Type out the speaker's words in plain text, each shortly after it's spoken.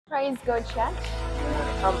Praise God, church.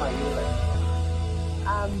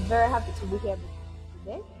 I'm very happy to be here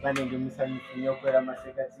today.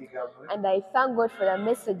 And I thank God for the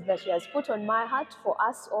message that He has put on my heart for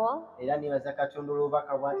us all.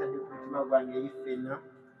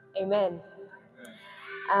 Amen.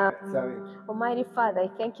 Almighty Father, I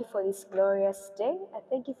thank you for this glorious day. I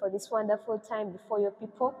thank you for this wonderful time before your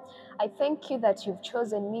people. I thank you that you've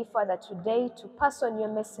chosen me, Father, today to pass on your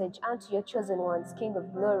message unto your chosen ones, King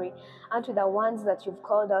of glory, unto the ones that you've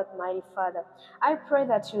called out, mighty Father. I pray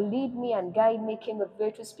that you lead me and guide me, King of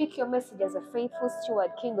glory, to speak your message as a faithful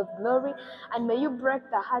steward, King of glory, and may you break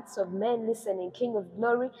the hearts of men listening, King of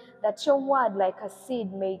glory, that your word, like a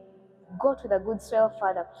seed, may go to the good soil,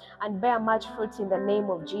 Father, and bear much fruit in the name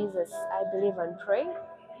of Jesus. I believe and pray.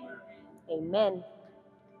 Amen.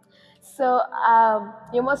 So,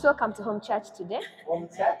 you're most welcome to Home Church today.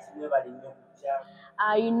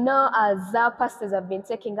 As our pastors have been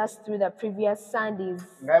taking us through the previous Sundays,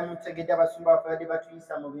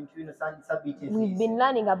 we've been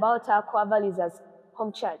learning about our core values as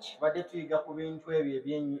Home Church.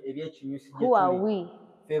 Who are we?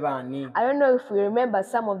 I don't know if we remember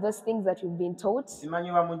some of those things that we've been taught.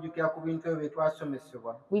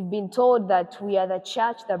 We've been told that we are the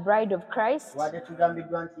church, the bride of Christ.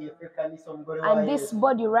 And this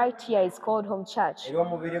body right here is called Home Church.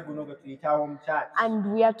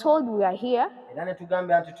 And we are told we are here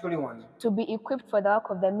to be equipped for the work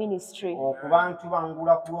of the ministry.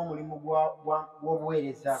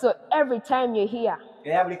 So every time you're here,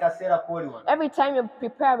 every time you're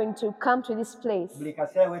preparing to come to this place,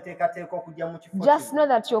 just know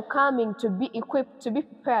that you're coming to be equipped, to be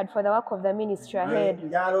prepared for the work of the ministry ahead.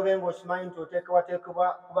 And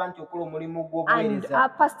our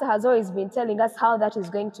pastor has always been telling us how that is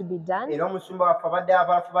going to be done. We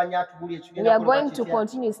are going to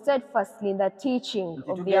continue steadfastly in the teaching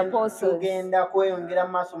of the apostles, in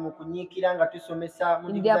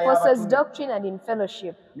the apostles' doctrine and in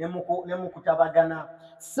fellowship.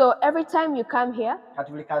 So every time you come here,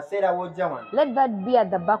 let that be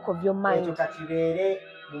at the back of your mind.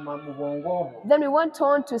 Then we went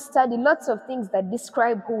on to study lots of things that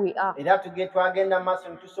describe who we are. We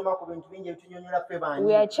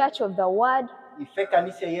are a church of the Word,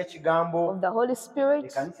 of the Holy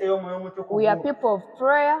Spirit. We are people of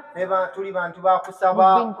prayer. We've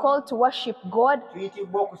been called to worship God. We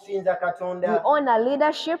honor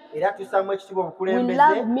leadership. We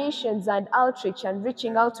love missions and outreach and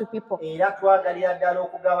reaching out to people.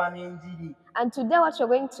 And today what we're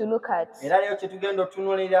going to look at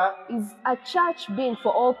is a church being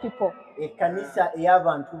for all people.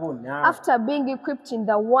 After being equipped in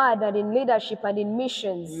the word and in leadership and in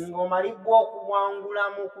missions,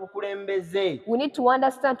 we need to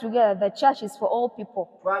understand together that church is for all people.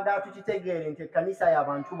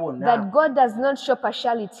 That God does not show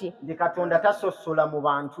partiality.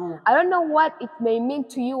 I don't know what it may mean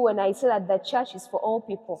to you when I say that the church is for all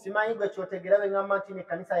people.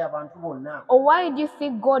 Or why do you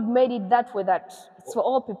think God made it that way, that it's for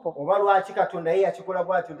all people?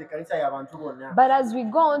 But as we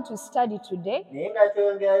go on to study today,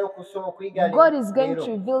 God is going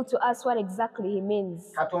to reveal to us what exactly He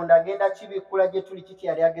means.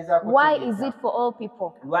 Why is it for all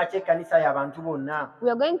people? We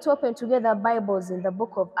are going to open together Bibles in the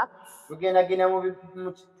book of Acts.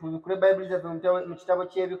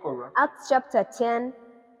 Acts chapter 10,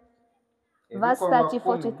 verse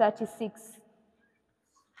 34 to 36.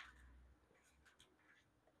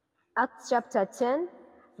 Acts chapter 10,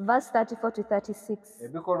 verse 34 to 36.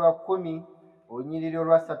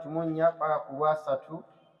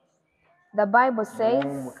 The Bible says,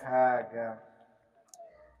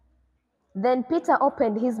 Then Peter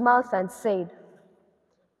opened his mouth and said,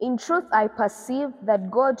 In truth I perceive that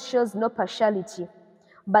God shows no partiality,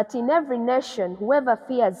 but in every nation whoever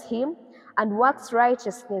fears Him and works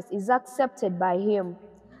righteousness is accepted by Him.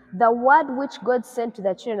 The word which God sent to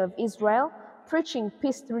the children of Israel, preaching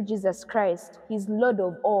peace through Jesus Christ, His Lord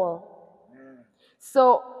of all.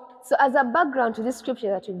 So as a background to this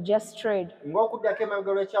scripture that we've just read,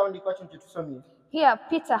 here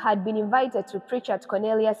Peter had been invited to preach at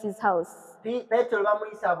Cornelius' house.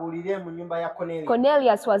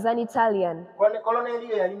 Cornelius was an Italian.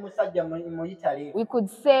 We could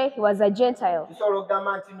say he was a Gentile.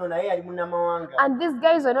 And these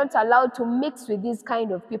guys were not allowed to mix with these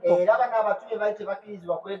kind of people.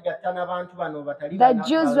 The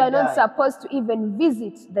Jews were not supposed to even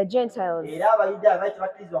visit the Gentiles.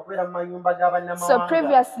 So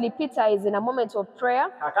previously, Peter is in a moment of prayer.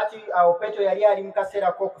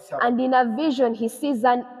 And in a vision, he sees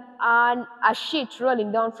a a sheet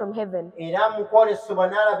rolling down from heaven era mu kwolesebwa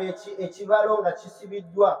n'alaba ekibalo nga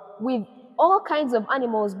kisibiddwa with all kinds of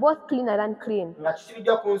animals, both clean and unclean. nga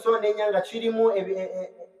kisibiddwa ku nsolo n'ennya nga kirimu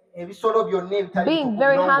ebisolo byonna ebitali Being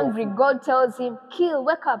very hungry, God tells him, kill,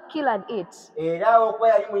 wake up, kill and eat. era okuba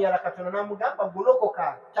yali muyala Katonda n'amugamba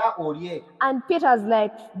golokoka ta olye. And Peter's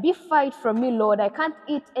like, be fight from me, Lord, I can't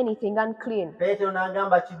eat anything unclean. Peetero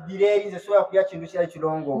n'agamba kiddire eri nze sobola kulya kintu kyali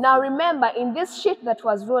kirongoofu. Now remember, in this sheet that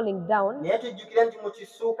was rolling down, naye tujjukire nti mu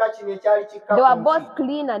kisuuka kino ekyali kikka there were both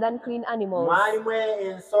clean and unclean animals. mwalimu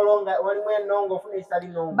ensolo nga walimu ennongoofu n'ezitali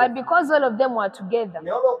nnongoofu. But because all of them were together,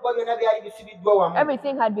 naye olw'okuba byonna byali bisibiddwa wamu,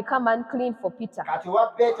 everything had become unclean for Peter. kati owa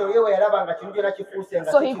Peetero ye we yalaba nga kintu kyonna kifuuse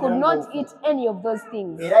nga So he could not eat any of those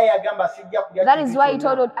things. era yagamba sijja kulya. That is why he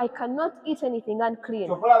told God, I cannot eat anything unclean.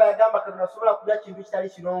 ky'okulaba yagamba Katonda sobola kulya kintu kitali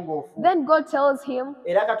kirongoofu. Then God tells him,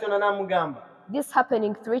 era Katonda n'amugamba this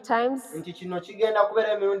happening 3 times. nti kino kigenda kubeera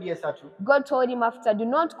emirundi 3. God told him after, do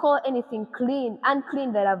not call anything clean,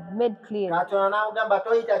 unclean that I've made clean. Katonda n'amugamba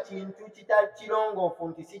toyita kintu kitali kirongoofu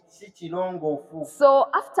nti si kirongoofu. So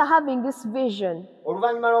after having this vision,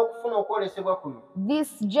 oluvannyuma lw'okufuna okwolesebwa kuno,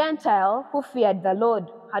 this Gentile who feared the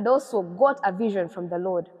Lord had also got a vision from the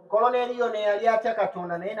Lord. Koloneriyo ne yali atya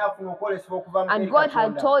Katonda naye n'afuna okwolesebwa okuva mu And God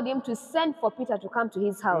had told him to send for Peter to come to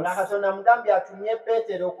his house. nga Katonda amugambye atumye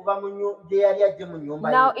Peetero okuva gye yali ajje mu nnyumba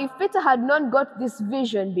ye. Now, if Peter had not got this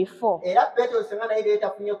vision before, era Peetero singa naye yali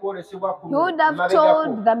tafunye kwolesebwa he would have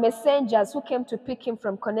told the messengers who came to pick him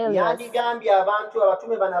from Cornelius, yandigambye abantu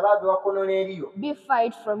abatume bano abaava ewa Koloneriyo be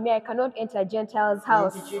fight from me, I cannot enter a Gentile's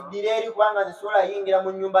house. nti kiddire eri kubanga nze sobola yingira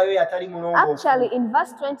mu nnyumba yo yatali mulongoofu. Actually, in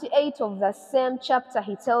verse 28 of the same chapter,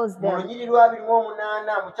 he tells mu them, lunyiri lwa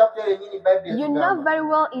 28 mu chapter eyo yennyini Bible you know very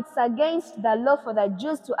well it's against the law for the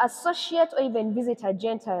Jews to associate or even visit a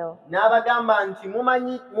Gentile. n'abagamba nti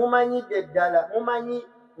mumanyidde ddala mumanyi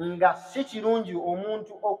nga si kirungi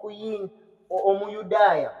omuntu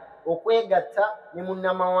omuyudaaya okwegatta ne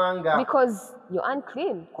munnamawanga Because you're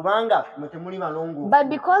unclean. kubanga mwe temuli balongoofu. But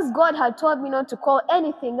because God had told me not to call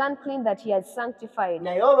anything unclean that he had sanctified,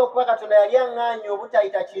 naye olw'okuba Katonda yali aŋŋaanye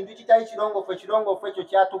obutayita kintu kitali kirongoofu ekirongoofu ekyo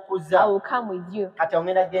kyatukuza I will come with you. kati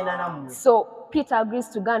ogenda kgenda nammwe. So Peter agrees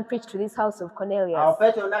to go and preach to this house of awo Cornelius.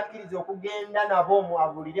 Peetero n'akkiriza okugenda nabo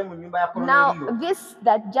abuulire mu nnyumba ya Now, Koloneriyo. this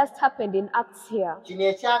that just happened in Acts here, kino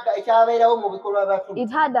ekyabeerawo mu bikolwa by'abatume it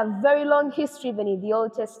had a very long history even in the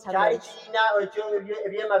Old kyali Testament. kirina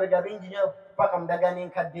ebyemabega bingi nnyo paka mu ddagano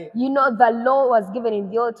enkadde. You know, the law was given in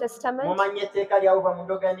the Old Testament, mumanyi etteeka lyawuva mu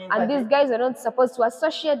ddagano and these enkadde guys are not supposed to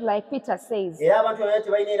associate, like Peter says, era abantu bano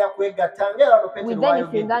tebalina era kwegatta ng'era with Peetero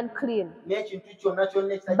anything bw'ayogedde unclean. n'ekintu kyonna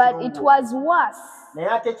kyonna ekitali But it kirongoofu. was worse naye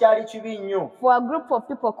ate kyali kibi nnyo for a group of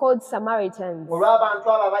people called Samaritans.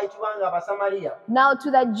 olw'abantu abo abayitibwa nga Abasamaliya. Now,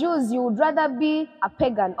 to the Jews, you would rather be a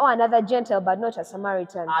pagan or another Gentile, but not a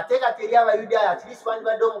Samaritan. ate kati eri Abayudaaya at least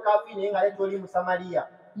wandibadde omukaafi naye nga leeta oli Musamaliya.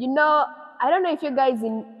 You know, I don't know if you guys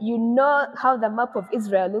you know how the map of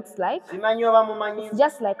Israel looks like. simanyi oba mumanyi It's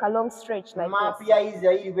just like a long stretch like maapu this. ya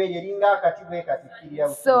Isirayiri bweri eringa akati bwe katikkirira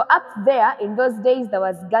So up there, in those days, there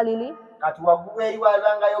was Galilee. kati waggulu eri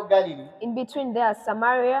walibangayo Galili In between there,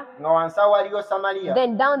 Samaria. nga wansi awo waliyo Samaliya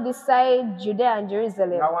Then down this side, Judea and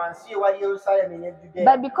Jerusalem. nga wansi wali Yerusaalemi ne Judeya.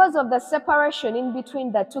 But because of the separation in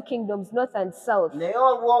between the two kingdoms, north and south, naye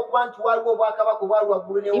olw'okuba nti waliwo obwakabaka obwali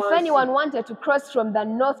waggulu ne if wansi anyone wanted to cross from the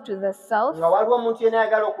north to the south, nga waliwo omuntu yena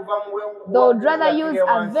ayagala okuva mu they would rather waggulu use yakire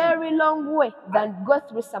a wansi. very long way than go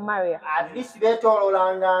through Samaria. at least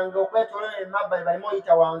beetooloolanganga okwetooloola emabbali baleme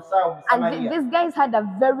oyita wansi awo mu And Samaliya. these guys had a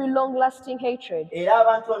very long-lasting hatred. era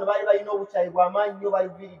abantu bano baali balina obukyayi bw'amaanyi nnyo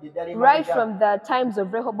baliviiridde ddala Right emabega. from the times of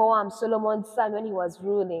Rehoboam, Solomon's son, when he was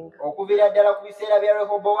ruling, okuviira ddala ku biseera bya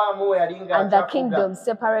Rehobowaamu we yali nga and the akyafuga. kingdoms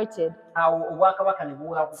separated. awo obwakabaka ne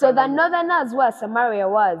buwulakuka. So the northerners, where Samaria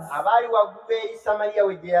was, abaali waggulu eri Samaliya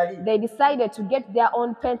we gye yali they decided to get their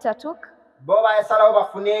own Pentateuch. bo bayasalawo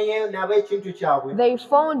bafuneeyo nabo ekintu kyabwe. They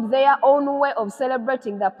found their own way of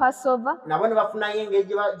celebrating the Passover, nabo ne bafunayo engeri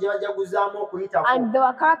gye bajaguzaamu okuyitako. and they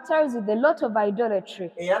were characterized with a lot of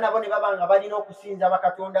idolatry. era nabo ne baba nga balina okusinza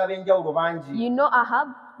bakatonda ab'enjawulo bangi. You know Ahab,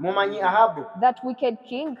 mumanyi Ahabu that wicked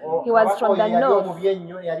king? He was from the yali north. omubi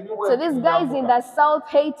ennyo, yalimu So these guys in the south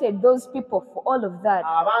hated those people for all of that.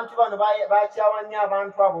 abantu bano bakyawa nnyo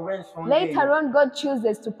abantu abo olw'ensonga Later eyo. on, God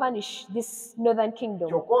chooses to punish this northern kingdom.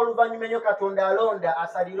 kyokka oluvannyuma ennyo Katonda alonda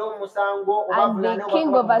asalire omusango oba And the avunaane king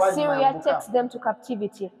of obwakabaka Assyria obwali takes mambuka. them to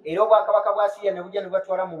captivity. era obwakabaka bwa Asiriya ne bujja ne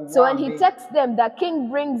bubatwala mu So when he buwambe. takes them, the king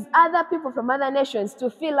brings other people from other nations to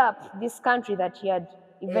fill up this country that he had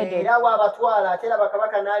invaded. era bw'abatwala ate era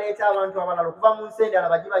bakabaka n'aleeta abantu abalala okuva mu nsi endala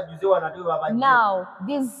bagibajjuze wano ate babajje. Now,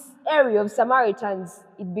 this area of Samaritans,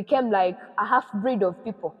 it became like a half-breed of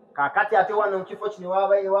people. Kaakati ate wano mu kifo kino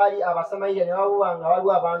waali abasamaliya ne wabuba nga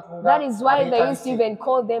waliwo abantu nga That is why they used to abeetabise. even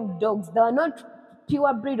call them dogs. They were not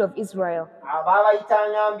pure breed of Israel.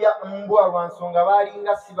 Baabayitanga mbwa lwa nsonga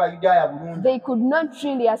baalinga si Bayudaaya bulungi. They could not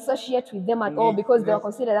really associate with them at all because they were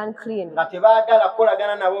considered unclean. Nga tebaagala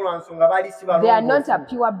kukolagana nabo lwa nsonga baali si They are not a balongoofu.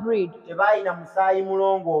 pure breed. Tebaayina musaayi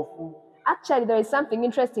mulongoofu. Actually, there is something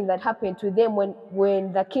interesting that happened to them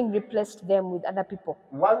when the king replaced them with other people.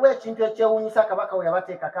 Waliwo ekintu ekyewuunyisa kabaka we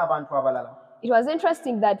yabateekako abantu abalala. It was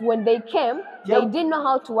interesting that when they came, they didn't know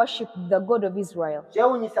how to worship the God of Israel.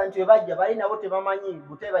 Kyewuunyisa nti bwe bajja bali nabo tebamanyi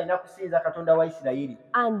bute balina kusinza Katonda wa Isirayiri.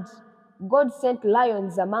 And God sent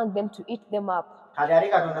lions among them to eat them up. Kale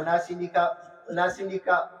ate Katonda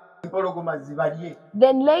n'asindika empologoma zibalye.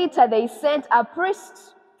 Then later they sent a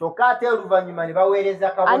priest, Kyokka ate oluvannyuma ne baweereza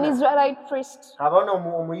an kabona Israelite priest, kabona to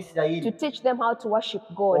Omuyisirayiri teach them how to worship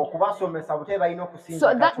God. okubasomesa bute balina okusinza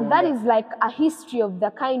So that Katonda. is like a history of the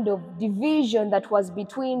kind of division that was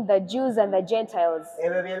between the Jews and the Gentiles.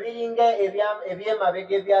 Ebyo bye biringa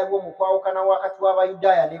ebyemabega ebyaliwo mu kwawukana wakati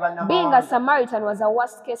w'Abayudaaya ne Being a bannamawanga. Samaritan was a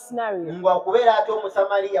worst case scenario. Nga okubeera ate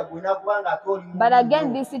Omusamaliya gulina kuba nga ate oli mubi But again,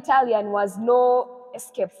 nnyo. this Italian was no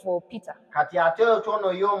escape for Peter. Kati ate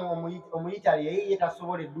otono yo Omuyitali ye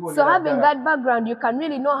tasobola edduwo So lya having ddala. that background, you can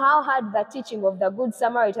really know how hard the teaching of the Good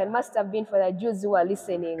Samaritan must have been for the Jews who were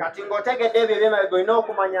listening. Kati ng'otegedde ebyo ebyemabega olina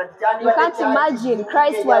okumanya nti You can't imagine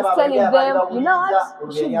Christ was telling them, you know what,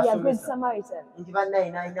 you should be a good Samaritan. nti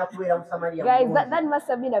bannaye n'alina kubeera Musamaliya Guys, mulungi. that must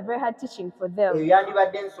have been a very hard teaching for them. Eyo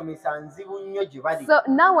yandibadde ensomesa nzibu nnyo gye bali. So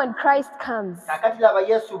now when Christ comes, Kaakati laba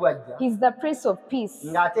Yesu bw'ajja he's the Prince of Peace.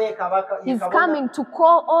 ng'ate ye He's kabona coming to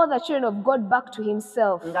call all the children of God back to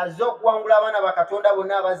himself, ng'azze okuwangula abaana ba Katonda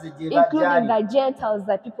bonna abazze gye including bajjali. the Gentiles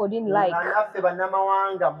that people didn't like. Nga naffe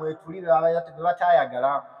bannamawanga mwetuli be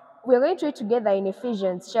bataayagala. We're going to read together in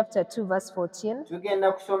Ephesians chapter 2, verse 14.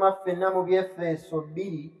 Tugenda kusoma ffenna mu Byefeso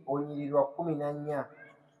 2 olunyiriri 14.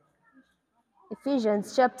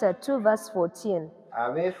 Ephesians chapter 2, verse 14.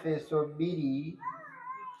 Abefeso 2.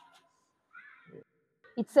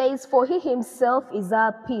 It says, "For he himself is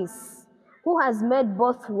our peace, who has made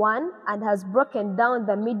both one and has broken down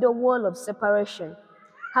the middle wall of separation,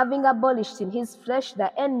 having abolished in his flesh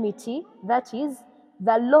the enmity, that is,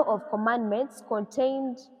 the law of commandments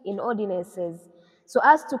contained in ordinances, so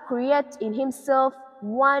as to create in himself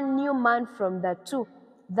one new man from the two,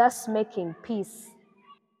 thus making peace."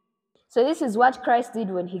 So this is what Christ did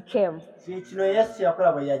when he came. Kino Yesu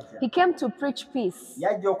yakola bwe yajja. He came to preach peace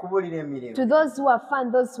Yajja okubuulira emirembe. to those who are far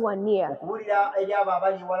and those who are near, Okubuulira eri abo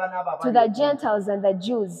abali ewala n'abo to abali the okumpi. Gentiles and the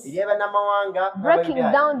Jews, Eri bannamawanga breaking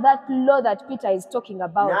n'Abayudaaya. down that law that Peter is talking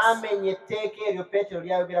about, N'amenya etteeka eryo Peetero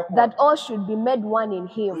lyayogerako that all should be made one in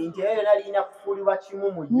him. nti ebyo byonna lirina kufuulibwa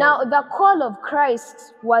kimu mu ye. Now, the call of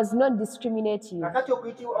Christ was not discriminative. Kakati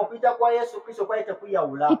okuyita kwa Yesu Kristo kwali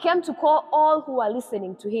tekuyawula. He came to call all who are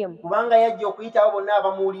listening to him. Kubanga yajja okuyita abo bonna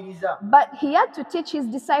abamuwuliriza. But he had to teach his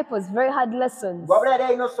disciples very hard lessons. Wabula yali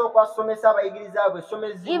alina osooka asomesa abayigiriza abo essomo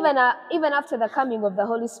ezzibu. Even after the coming of the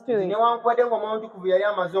Holy Spirit, Newankubadde ng'Omwoyo Omutukuvu yali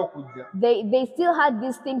amaze okujja. they still had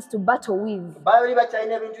these things to battle with. Baali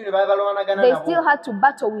bakyalina ebintu bye baali balwanagana They nabo. still had to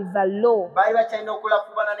battle with the law, Baali bakyalina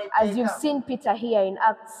okulafubana as you've n'etteeka. seen Peter here in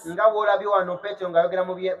Acts. Nga bw'olabye wano Peetero ng'ayogera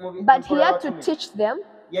mu But he Bikola had to by'Abatume. teach them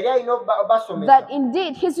Yali alina basomesa that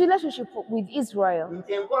indeed his relationship with Israel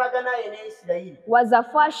nti enkolagana ye ne Isirayiri was a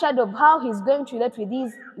foreshadow of how he's going to relate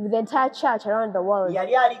with the entire church around the world.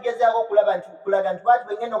 yali aligezaako kulaga nti bw'ati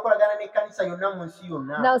bwe ngenda okolagana n'ekkanisa yonna mu nsi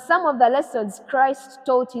yonna. Now, some of the lessons Christ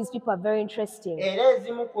taught his people are very interesting. Era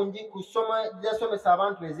ezimu ku ssomo z'esomesa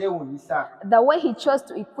abantu ezeewuunyisa. The way he chose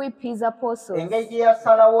to equip his apostles. Engeri gye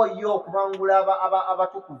yasalawo yo okubangula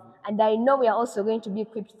abatukuvu. And I know we are also going to be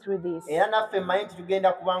equipped through this. Era naffe mmanyi nti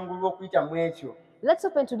tugenda kubangulwa okuyita mu ekyo. Let's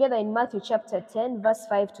open together in Matthew chapter 10, verse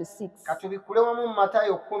 5 to 6. Katubikule wamu mu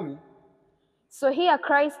Matayo 10. So here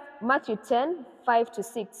Christ, Matthew 10, 5 to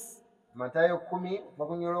 6. Matayo 10 okuva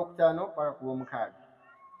ku nnyolo 5 paka ku 6.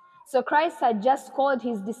 So Christ had just called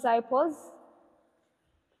his disciples,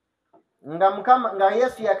 Nga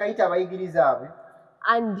Yesu yakayita abayigiriza be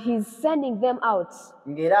and he's sending them out.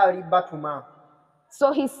 ng'era ali batuma.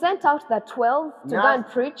 So he sent out the 12 to go and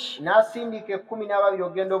preach, N'asindika 12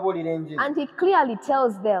 okugenda obuulira enjiri. and he clearly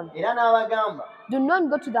tells them Era n'abagamba Do not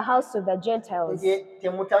go to the house of the Gentiles.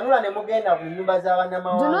 temutanula ne mugenda mu nnyumba Do not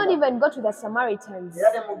z'abannamawanga even go to the Samaritans.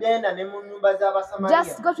 era temugenda ne mu nnyumba z'Abasamaliya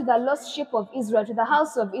Just go to the lost sheep of Israel, to the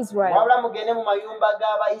house of Israel. wabula mugende mu mayumba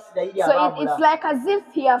g'Abayisirayiri So abaabula it's like as if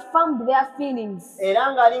he affirmed their feelings.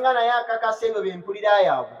 era ng'alinga naye akakasa ebyo bempulira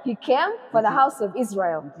yaabwe He came for the house of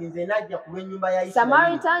Israel. nti nze najja ku lw'ennyumba ya Isirayiri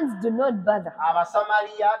Samaritans do not bother.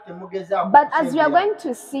 Abasamaliya temugezaako But as we are kusembera. going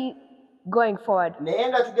to see going forward, naye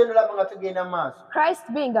nga tugenda olaba nga tugenda mu maaso Christ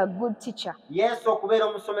being a good teacher, yesu okubeera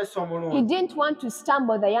omusomesa he omulungi didn't want to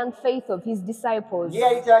stumble the young faith of his disciples. ye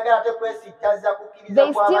yali tayagala ate kwesittaza kukkiriza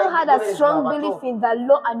They still had a kw'abagoberezi strong abato belief in the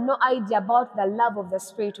law and no idea about the love of the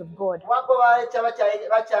Spirit of God. wabbo baleca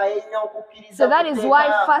bakyayina okukkiriza So that is why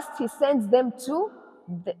kuteeka- first he sends them to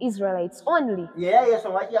the Israelites only. era yesu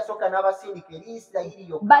lwaki yasooka n'abasindika eri isirayiri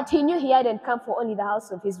yokka But he knew he hadn't come for only the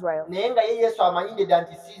house of Israel. naye nga ye yesu amanyidde dda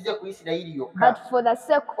nti siize ku isirayiri But yokka for the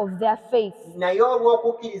sake of their faith, naye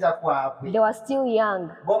olw'okukkiriza kwabwe they were still young.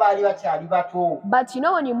 bo baali bakyali bato But you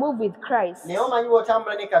know, when you move with Christ, naye omanyi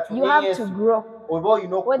bw'otambula ne you katonda have to yesu grow, oba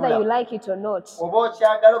olina whether you okukula like it or not. oba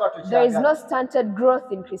okyagala oba There is no tokyagala stunted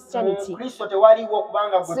growth in mu Christianity. kristo tewaliwo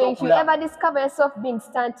okubanga gwe So if you tokula ever discover yourself being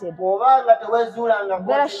stunted, bw'oba nga teweezuula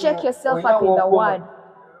better shake yourself up in the word.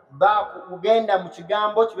 kugenda mu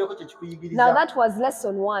kigambo kibeeko kye Now kikuyigiriza that was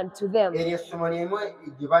lesson 1 to them. eryo essomo lyemu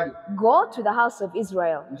gye bali Go to the house of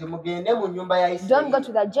Israel. nti mugende mu nnyumba ya Don't go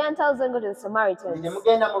to isirayiri the Gentiles, don't go to the nti Samaritans.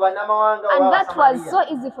 temugenda mu bannamawanga And oba that was abasamaliya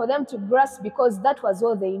so easy for them to grasp because that was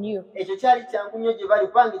all they knew, ekyo kyali kyangu nnyo gye bali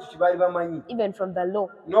kubanga ekyo kye baali bamanyi even from the law.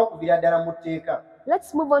 n'okuvira ddala mu tteeka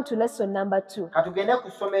Let's move on to lesson number 2. katugende ku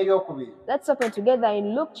ssomo eryokubiri Let's open together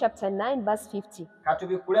in Luke chapter 9, verse 50.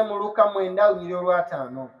 katubikule mu luka 9 lunyiri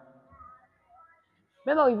olw'ataano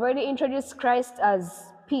Remember, we've already introduced Christ as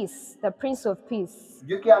peace, the Prince of Peace.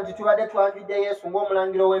 jjukira nti tubadde twanjudde yesu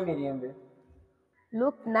ng'omulangiro w'emirembe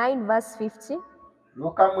Luke 9, verse 50.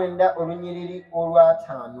 luka 9 olunyiriri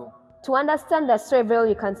olw'ataano To understand the story very well,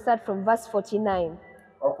 you can start from verse 49.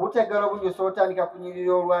 okutegeera obungi osobola otandika ku nnyiriri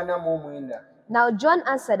olw'ana mu 9. Now John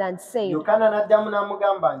answered and said, yokaana n'addamu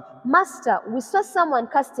n'amugamba nti Master, we saw someone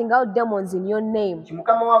casting out demons in your name, nti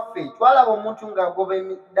mukama waffe twalaba omuntu ng'agoba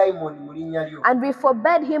dayimooni mu linnya lyo and we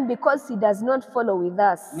forbade him because he does not follow with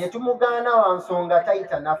us. ne tumugaana wa nsonga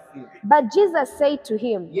tayita naffe But Jesus said to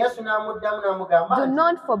him, yesu n'amuddamu n'amugamba Do nti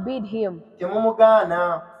not forbid him,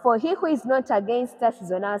 temumugaana for he who is not against us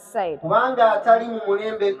is on our side. kubanga atali mu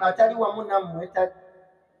mulembe atali wamu nammwe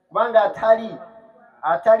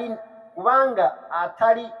kubanga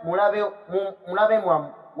atali mulabe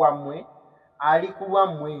wammwe ali ku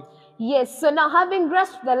lwammwe. Yes, so now having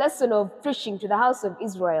grasped the lesson of preaching to the house of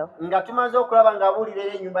Israel, nga tumaze okulaba ng'abuulira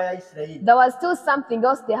eri ennyumba ya Isirayiri there was still something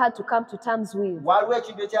else they had to come to terms with. waliwo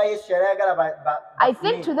ekintu ekya yesu yali ayagala I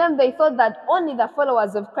think to them they thought that only the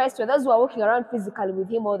followers of Christ were those who are walking around physically with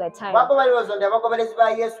him all the time. babo balowooza nti abagoberezi ba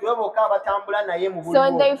yesu bo bokka abatambula naye mu So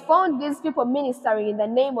when buliwo they found these people ministering in the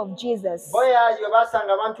name of Jesus, boyayo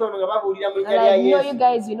basanga abantu ono nga babuulira mu linnya they're lya like, no, you yesu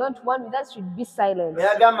guys, you're not one with us, should be silent.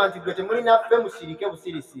 yagamba nti gwe temuli naffe musirike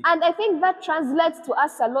busirisi And I think that translates to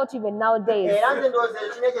us a lot even nowadays. era nze ndowooza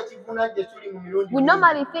ekino ekyo kivuna gye tuli mu mirundi We mingi.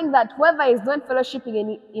 normally think that whoever is not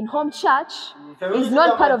fellowshipping in home church is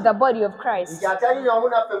not part of the body of Christ. nti atali wamu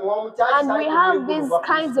naffe mu home church And we sali have mu these buli bwa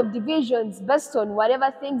kinds of divisions based on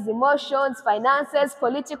whatever things, emotions, finances,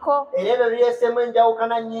 political. era ebyo bireesemu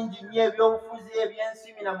enjawukana nnyingi nnyo ebyobufuzi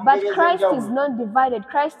ebyensibi na mu But ngeri Christ is ez'enjawulo not divided.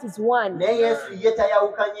 Christ is one. naye yesu ye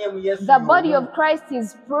tayawukanyeemu yesu The body y'omu. of Christ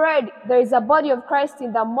is spread. There is a body of Christ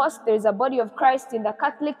in the mosque. There is a body of Christ in the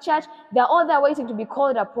Catholic Church. They are all there waiting to be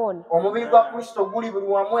called upon. omubiri gwa kristo guli buli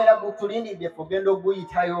wamu era gutulindidde ffe ogenda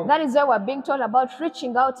oguyitayo That is why we're being taught about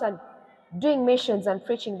reaching out and doing missions and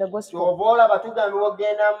preaching the gospel. kyova olaba tugambibwa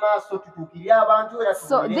ogenda mu maaso tutuukirye abantu era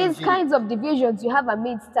So tubuulire these enjiri. kinds of divisions you have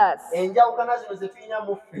amidst us. enjawukana zino ze tulina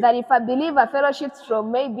mu ffe That if a believer fellowships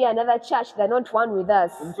from maybe another church, they're not one with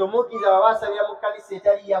us. nti omukkiriza baba asabira mu kkanisa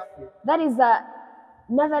etali yaffe That is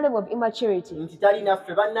another level of immaturity. nti tali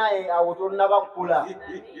naffe bannaye awo tonnabakula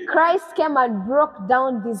Christ came and broke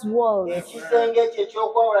down these walls. ekisenge ekyo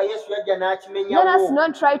ekyokwawula yesu yajja Let us n'akimenyawo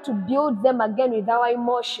not try to build them again with our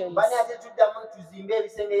emotions. bani ate tuddamu tuzimbe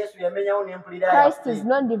ebisenge yesu yamenyawo n'empulira Christ is yaffe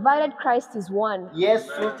not divided, Christ is one.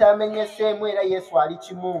 yesu tamenyeseemu era yesu ali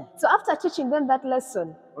kimu So after teaching them that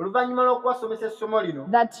lesson, oluvannyuma lw'okubasomesa essomo lino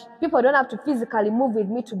that people don't have to physically move with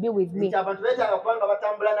me to be with me. nti abantu beetaaga kubanga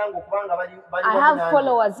batambula nange okubanga bali I wamu have nange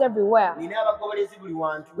followers everywhere. nina abagoberezi buli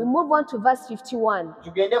wantu. We move on to verse 51.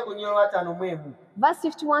 Tugende ku nnyo lwa 51 Verse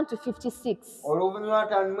 51 to 56. oluvannyuma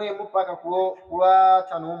lwa 51 paka ku lwa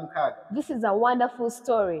 56. This is a wonderful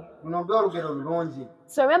story. luno lwe olugero lulungi.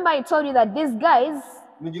 So remember I told you that these guys,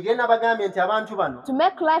 mujugire nabagambye nti abantu bano to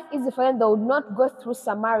make life easy for them, they would not go through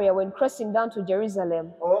Samaria when crossing down to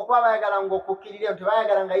Jerusalem. okuba bayagala ng'okukkirira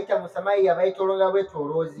tebayagala ng'ayita mu samaliya bayitoolonga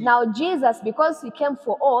bwetooloozi. Now Jesus, because he came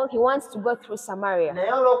for all, he wants to go through Samaria.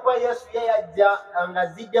 naye olw'okuba yesu ye yajja nga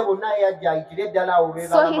zidde bonna yajja ayitire eddala awo So he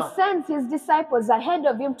beebalama. sends his disciples ahead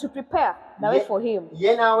of him to prepare the way for him.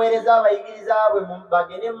 ye n'aweereza abayigiriza bwe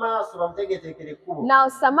bagende mu maaso bamutegeteekere ekkubo. Now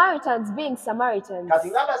Samaritans, being Samaritans, kati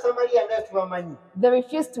ng'abasamaliya nga tubamanyi they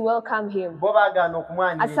refused to welcome him. bo baagaana A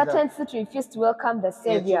okumwaniriza. certain city refused to welcome the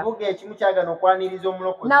Savior. ekibuga ekimu kyagaana okwaniriza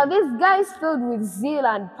omulokozi. Now these guys filled with zeal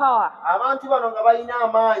and power abantu bano nga balina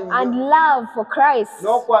amaanyi and love for Christ,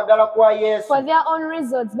 n'okwagala kwa yesu for their own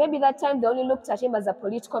reasons. Maybe that time they only looked at him as a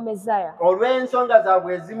political messiah. olw'ensonga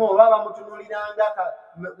zaabwe ezimu oba bamutunuuliranga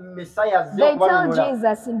mesaya zze They tell okubanunula.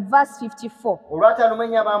 Jesus in verse 54,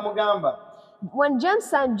 olwatanomenya baamugamba when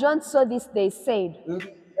James and John saw this, they said, nti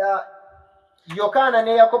yokaana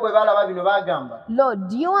ne yakobo bwe baalaba bino baagamba Lord,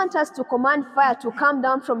 do you want us to command fire to come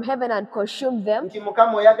down from heaven and consume them, nti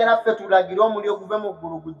mukama oyagala ffe tulagire omuliro guve mu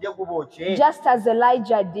ggulu gujje gubookye just as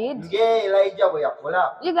Elijah did? ng'elayija bwe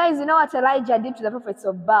yakola. You guys, you know what Elijah did to the prophets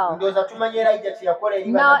of Baal? ndowooza tumanyi elayija kye yakola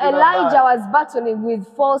eri Now bannabbi ba Elijah Baali. was battling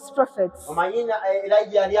with false prophets. omanyi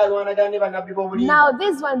elayija yali alwanagana ne bannabbi b'obulimba. Now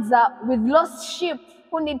these ones are with lost sheep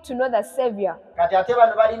who need to know the Savior. kati ate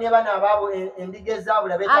bano balina bana abaabo endiga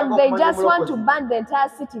ezaabula beetaaga And they okumanya just want to omulokozi. burn the entire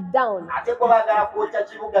city down ate bo baagala kwokya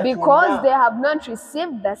kibuga because kyonna. they have not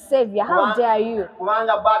received the Savior. How dare you?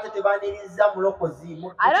 kubanga bo ate tebaniriza mulokozi.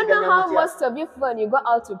 I don't know how most of you feel when you go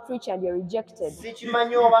out to preach and you're rejected.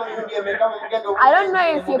 sikimanyi oba mirundi emeka mu mugenda I don't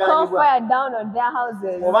know if you call fire down on their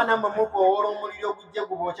houses. oba nammwe mukoowola omuliro gujje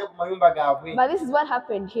gubookye ku mayumba gaabwe. But this is what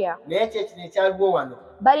happened here. naye kyekino ekyaliwo wano.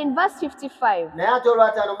 But in verse 55, naye ate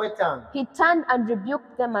olwataano mu etaano he turned and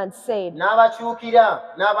rebuked them and said, n'abakyukira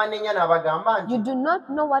n'abanenya n'abagamba You nti do not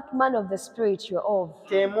know what man of the Spirit you're of.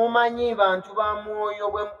 temumanyi bantu ba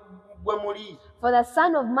mwoyo bwe muli. For the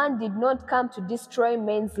Son of Man did not come to destroy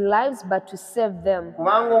men's lives, but to save them.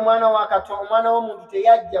 kubanga omwana w'omuntu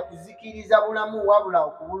teyajja kuzikiriza bulamu wabula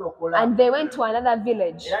okubulokola. And they went to another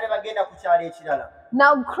village. era ne bagenda ku kyalo ekirala.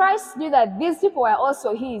 Now Christ knew that these people were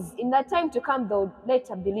also his. In that time to come, they would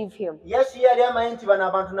later believe him. yesu yali amanyi nti bano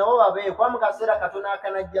abantu nabo babe kuba mu kaseera katono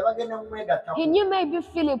akanajja bagenda mu mwegattako. He knew maybe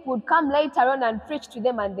Philip would come later on and preach to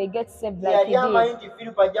them and they get saved like he yali amanyi did. nti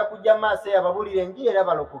firipo ajja kujja mu maaso ababuulira enjiri era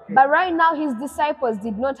balokoke. But right now his disciples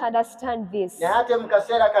did not understand this. naye ate mu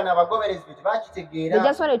kaseera kano abagoberezi be They tebakitegeera.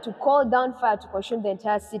 just wanted to call down fire to consume the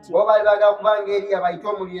entire city. bo baali baagala kubanga eriya bayite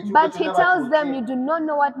omuliro ekibuga But he kyonna tells them, bakyokye. You do not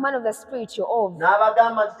know what man of the Spirit you're of.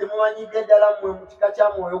 n'abagamba nti temumanyidde ddala mmwe mu kika kya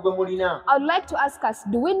mwoyo gwe mulina. I would like to ask us,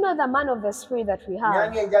 do we know the man of the Spirit that we have?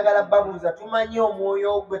 nange njagala babuuza tumanyi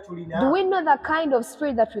omwoyo gwe tulina. Do we know the kind of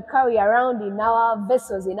spirit that we carry around in our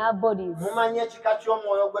vessels, in our bodies? mumanyi ekika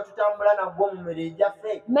ky'omwoyo gwe tutambula nagwo mu mibiri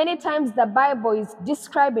gyaffe. Many times the Bible is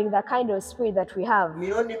describing the kind of spirit that we have.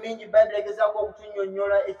 mirundi mingi bayibuli egezaako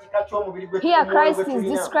okutunnyonnyola ekika ky'omubiri gwe Here omwoyo Christ gwe is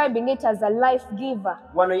tulina. describing it as a life giver.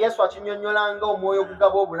 wano yesu akinnyonnyola ng'omwoyo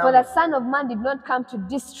ogugaba For the obulamu. Son of Man did not come to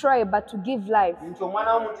destroy but to give life. nti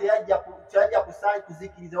omwana w'omuntu teyajja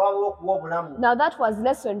kuzikiriza wabula okuwa obulamu. Now that was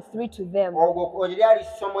lesson 3 to them. olwo lyali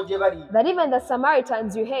ssomo gye bali. That even the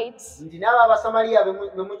Samaritans you hate, nti n'abo abasamaliya be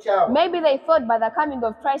mukyawa. maybe they thought by the coming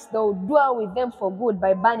of Christ they would dwell with them for good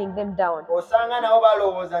by burning them down. osanga nabo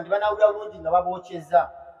balowooza nti banawulira bulungi nga babookyeza.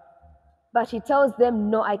 But he tells them,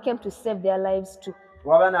 no, I came to save their lives too.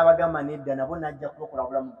 wabula n'abagamba nedda nabo najja kulokola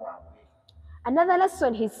bulamu bwabwe. Another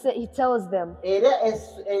lesson he tells them, era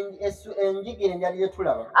enjigire endala gye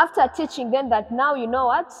tulaba after teaching them that now you know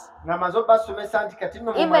what? ng'amaze obbasomesa nti kati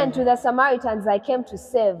nno Even to mumanyi the Samaritans I came to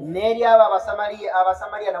save. n'eri abo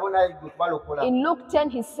abasamaliya nabo naligwe okubalokola. In Luke 10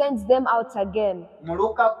 he sends them out again. mu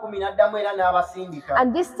luka 10 n'addamu era n'abasindika.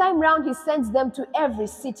 And this time round he sends them to every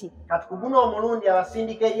city. kati ku guno omulundi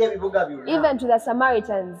abasindika eri ebibuga byonna. Even to the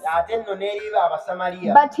Samaritans. ate nno n'eri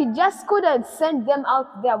abasamaliya. But he just couldn't send them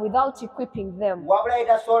out there without equipping them. wabula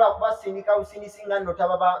era tasobola kubasindika busindisi nga nno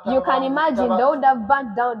You can imagine they would have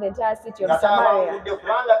burnt down the entire city of Samaria. tababangudde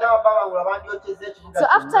kubanga tababangula bandyokyeza ekibuga So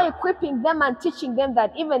after kyonna. equipping them and teaching them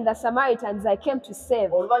that even the Samaritans I came to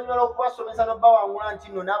save, oluvannyuma lw'okubasomesa n'obbawangula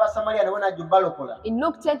nti nno n'abasamaliya nabo najja obbalokola. in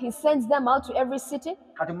Luke 10 he sends them out to every city.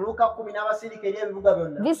 kati mu Luka 10 n'abasirika eri ebibuga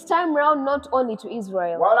byonna This time round, not only to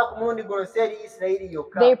Israel. wabula ku mulundi guno si eri Isirayiri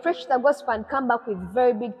yokka They preach the gospel and come back with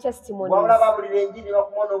very big testimonies. wabula babulira enjiri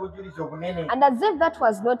bakumawo n'obujulizi obunene And as if that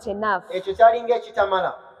was not enough, ekyo kyalinga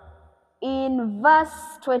ekitamala in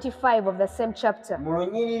verse 25 of the same chapter, mu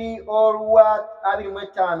lunyiriri olwa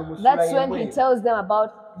 25 mu sura that's when he y'ebwe tells them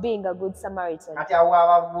about being a good Samaritan. kati awo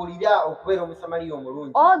ababuulira okubeera omusamaliya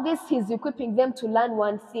omulungi All this he's equipping them to learn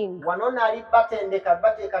one thing, wano naali batendeka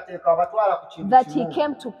bateekateeka abatwala ku kintu that he kimu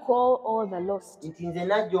came to call all the lost. nti nze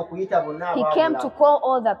najja okuyita bonna He came to abaabula call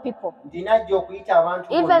all the people, nti najja okuyita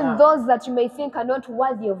abantu even bonna those that you may think are not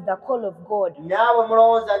worthy of the call of God, naabwe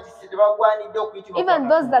mulowooza nti si tebagwanidde okuyitibwa even kwa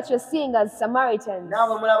those Katonda. that you're seeing as Samaritans.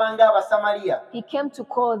 naabwe mulaba ng'abasamaliya He came to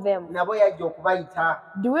call them. nabo yajja okubayita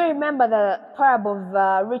Do we remember the parable of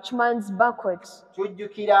the rich man's banquet,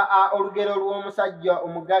 tujjukira olugero lw'omusajja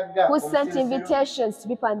omugagga who sent omusirusiru invitations to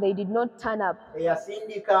people and they did not turn up?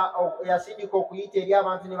 eyasindika okuyita eri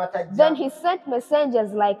abantu ne batajja Then he sent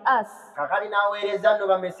messengers like us. kakati n'aweereza nno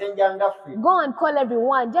bamesenja ngaffe Go and call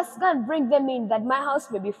everyone. Just go and bring them in that my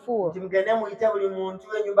house may be full. nti mugende muyite buli muntu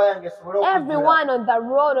ennyumba yange esobole okujjula Everyone on the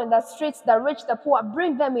road, on the streets, the rich, the poor,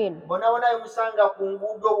 bring them in. bonna bonna bemusanga ku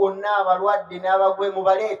nguudo bonna abalwadde n'abagwe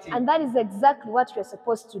mubaleete And that is exactly what we're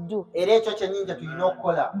supposed to do. era ekyo kyennyini kye tulina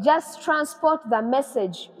okukola Just transport the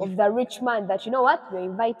message of the rich man that, you know what, you're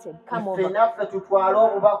invited. Come ffe over. naffe tutwale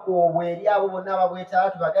obubaka obwo eri abo bonna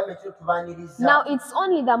ababwetala tubagambe kino tubaaniriza Now it's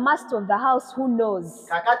only the master of the house who knows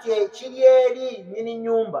kakati ekiri eri nnyini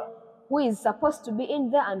nnyumba who is supposed to be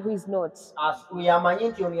in there and who is not. yamanyi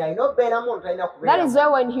nti ono yalina okubeeramu ono talina That is kubeeramu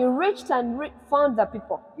why when he reached and found the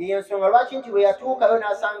people, yeyo ensonga lwaki nti bwe yatuukayo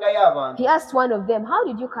n'asangayo abantu he asked one of them, how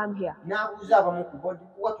did you come here? n'abuuza abamu ku bo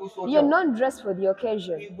watuuse You're otya not dressed for the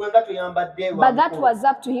occasion. gwe nga toyambadde But that was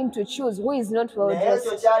up to him to choose who is not well naye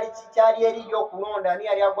ekyo dressed. kyali eri okulonda ani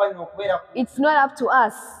yali agwanira okubeera It's not up to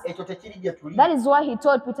us. ekyo tekiri gye tuli That is why he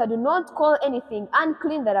told Peter, do not call anything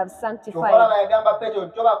unclean that I've kyokala sanctified. bayagamba petero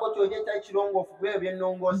tobako kyoyeta ekirongoofu kubera Just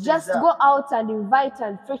byennongoosezza go out and invite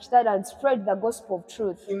and preach that and spread the gospel of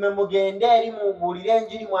truth. mme mugende eri mubuulire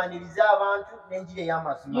enjiri mwanirize abantu n'enjiri You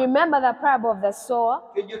ey'amazima remember the parable of the sower?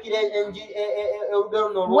 tujjukira olugero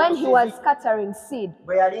luno When he was olw'omusizi scattering seed,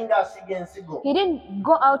 bwe yali ng'asiga ensigo he didn't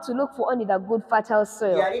go out to look for only the good fertile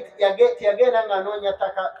soil. teyagenda ng'anoonya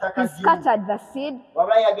ttaka He ggimu scattered the seed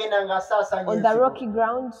wabula yagenda ng'asaasaanya on the ensigo rocky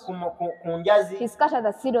ground. ku njazi He scattered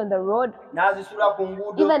the seed on the road. n'azisula ku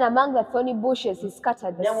nguudo Even among the thorny bushes, he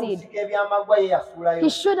scattered ne the mu seed. bisika eby'amaggwa ye yasuulayo He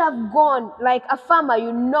should have gone like a farmer,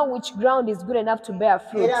 you know which ground is good enough to bear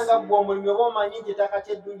fruit. era nga gwe omulimi oba omanyi nti ettaka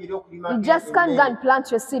kyeddungi ery'okulima You just can't go and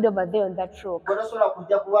plant your seed over there on that rock. gwe tosobola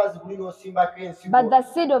kujja ku lwazi kuli n'osimbako ensigo But the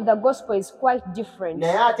seed of the gospel is quite different.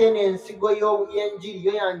 naye ate eno ensigo y'enjiri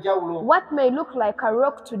yo yanjawulo What may look like a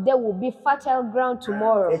rock today will be fertile ground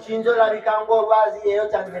tomorrow. ekiyinza olabika ng'olwazi eyo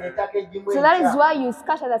kyandibeera ettaka eggimu So that is enkya why you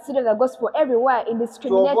scatter the seed of the gospel everywhere ky'oba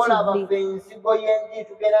indiscriminately. olaba ensigo y'enjiri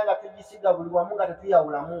tugenda nga tugisiga buli wamu nga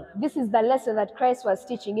tetuyawulamu This is the lesson that Christ was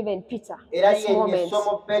teaching even Peter era this yenye moment.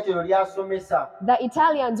 essomo peetero lyasomesa The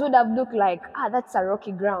Italians would have looked like, that's a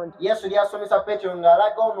rocky ground. yesu lyasomesa peetero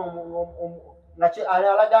ng'alaga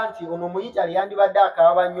alaga nti ono omuyitali yandibadde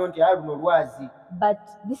akaaba nnyo nti ali luno lwazi But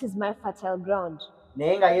this is my fertile ground.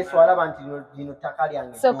 naye nga yesu alaba nti lino ttaka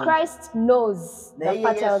lyange So eddungi. Christ knows the naye ye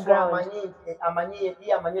fertile yesu ground. amanyi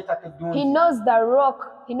ettaka He eddungi knows the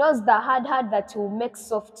rock. He knows the hard heart that will make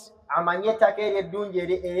soft. amanyi ettaka eri eddungi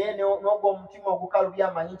era n'ogwo omutima ogukalu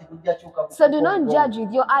byamanyi nti gujja kyuka So do not judge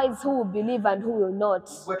with your eyes who will believe and who will not.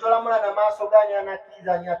 gwe tolamula n'amaaso ganyu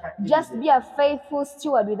anakkiriza ani Just atakkirize be a faithful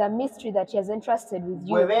steward with a mystery that He has entrusted with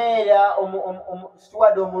bwe you. beera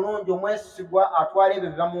steward omulungi omwesigwa atwala ebyo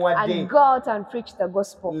bye bamuwadde And go out and preach the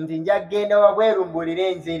gospel. nti nja kgenda wabweru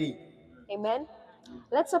mbuulire enziri Amen.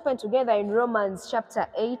 Let's open together in Romans chapter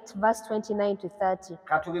 8, verse 29 to 30.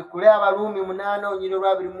 katubikule abaluumi 8 onyiro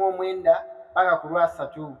lwa 29 paka ku lwa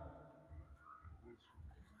 3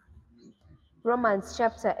 Romans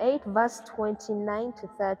chapter 8, verse 29 to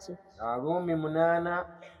 30. abaluumi 8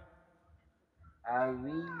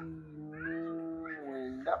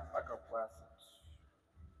 29 paka ku lwa 3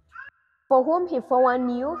 For whom He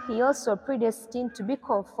foreknew, He also predestined to be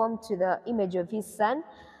conformed to the image of His Son,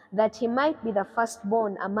 that He might be the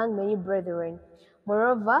firstborn among many brethren.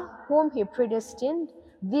 Moreover, whom He predestined,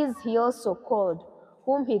 these He also called.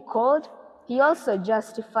 Whom He called, He also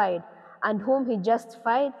justified. And whom He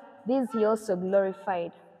justified, these He also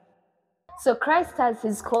glorified. So Christ has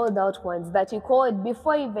His called out ones that He called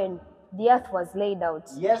before even the earth was laid out.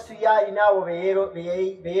 yesu yalina abo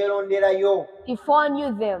be yeeronderayo He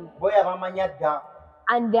foreknew them. bo yabamanya dda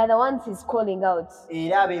and they are the ones he's calling out.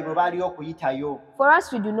 era beebo bali okuyitayo. For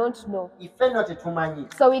us, we do not know. Iffe nno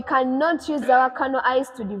tetumanyi. So we cannot use our carnal eyes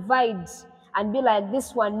to divide and be like,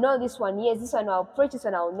 this one, no, this one, yes, this one I'll preach, this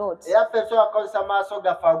one I'll not. Era ffe tusobola kukozesa maaso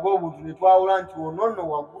gaffe ag'obuntu ne twawula nti ono nno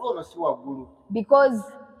waggulu ono si waggulu. Because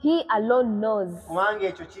he alone knows. Kubanga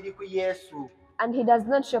ekyo kiri ku Yesu. And he does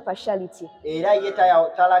not show partiality. Era ye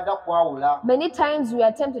talaga kwawula. Many times we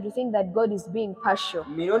are tempted to think that God is being partial.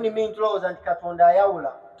 Mirundi mingi tulowooza nti Katonda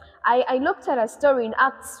ayawula. I looked at a story in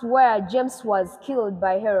Acts where James was killed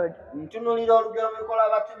by Herod. Ntunuulira olugero mu Bikola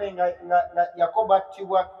by'Abatume nga Yakobo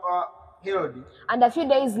attibwa Herod. And a few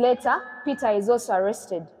days later, Peter is also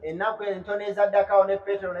arrested. Ennaku entono ezaddako ne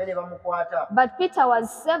Peetero naye ne bamukwata. But Peter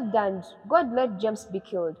was saved and God let James be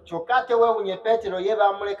killed. Kyokka teweewunye Peetero ye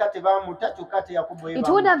baamuleka tebaamutta kyokka te Yakobo ye It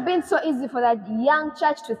would have been so easy for that young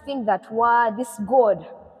church to think that, wow, this God,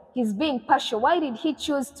 he's being partial. Why did he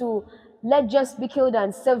choose to let James be killed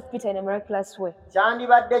and save Peter in a miraculous way?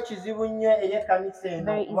 Kyandibadde kizibu nnyo eri ekkanisa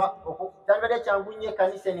eno. Kyandibadde kyangu nnyo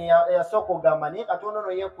ekkanisa eno eyasooka okugamba naye Katonda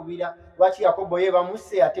ono yeekubira lwaki Yakobo ye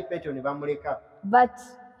bamusse ate Peetero ne bamuleka. But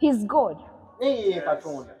he's God. Naye ye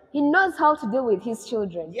Katonda. He knows how to deal with his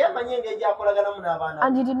children. Ye amanyi engeri gy'akolaganamu n'abaana.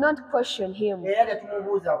 And he did not question him. Era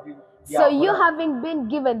tetumubuuza by'akola. So you having been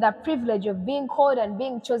given the privilege of being called and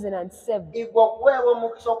being chosen and saved, Igwe okuweebwa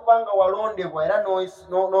omukisa okuba nga walondebwa era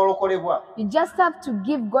n'olokolebwa. you just have to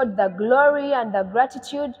give God the glory and the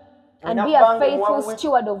gratitude and be a faithful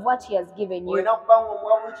steward of what he has given you. Olina kuba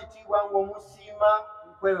ng'omuwamu ekitiibwa ng'omusiima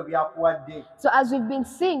ku ebyo by'akuwadde. So as we've been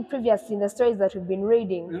seeing previously in the stories that we've been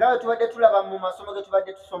reading, Nga bwe tubadde tulaba mu masomo ge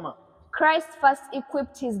tubadde tusoma. Christ first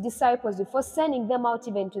equipped his disciples before sending them out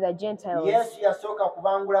even to the Gentiles. Yesu yasooka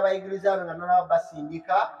kubangula abayigiriza be nga n'olaba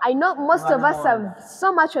basindika. I know most of us are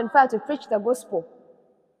so much on fire to preach the gospel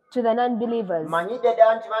to the non-believers. Manyidde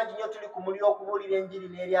ddala nti bangi nnyo tuli ku muli okubuulira enjiri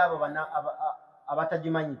n'eri abo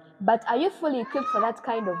abatagimanyi. But are you fully equipped for that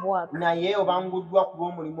kind of work? Naye obanguddwa ku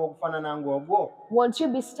lw'omulimu ogufaanana ng'ogwo. Won't you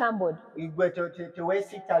be stumbled? Igwe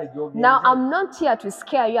teweesittale gy'ogenze. Now, I'm not here to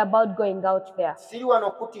scare you about going out there, Siri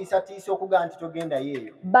wano kutiisatiisa okugamba nti togenda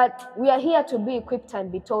yeeyo. but we are here to be equipped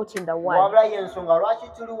and be taught in the word. Wabula y'ensonga lwaki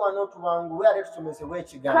tuli wano tubangulwe ate tusomesebwe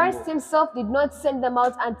ekigambo. Christ himself did not send them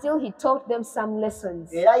out until he taught them some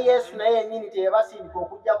lessons. Era Yesu naye yennyini teyabasindika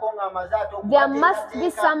okuggyako ng'amaze ate There must be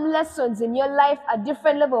some lessons in your life, a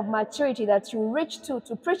different level of maturity that you reach to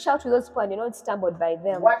preach out to those people and you're not stumbled by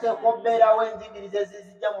them. wateekwa okubeerawo enjigiriza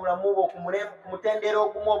ezizijja mu bulamu bwo ku mutendera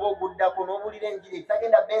ogumu oba oguddako n'obuulira enjiri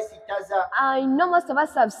ekitagenda beesittaza. I know most of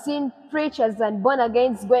us have seen preachers and born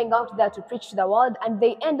agains going out there to preach to the world and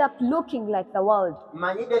they end up looking like the world.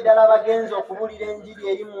 Manyidde ddala abagenzi okubuulira enjiri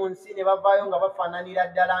eri mu nsi ne bavaayo nga bafaananira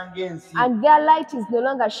ddala ng'ensi. And their light is no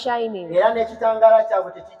longer shining. Era n'ekitangaala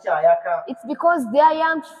kyabwe tekikyayaka. It's because their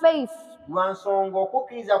young faith, Lwa nsonga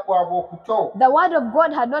okukkiriza kwabwe okuto. the word of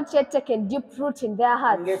God had not yet taken deep root in their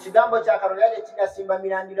hearts, Ng'ekigambo kya Katonda yali tekinnasimba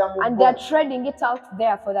mirandira mu and bo. they are trading it out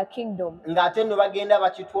there for the kingdom. Ng'ate nno bagenda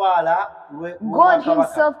bakitwala God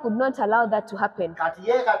himself could not allow that to happen. Kati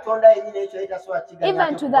ye Katonda yennyini ekyo yali tasobola kiganya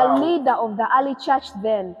Even to the leader of the early church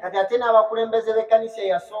then, kati ate n'abakulembeze b'ekkanisa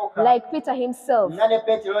eyasooka like Peter himself, nga ne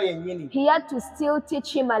Peetero yennyini he had to still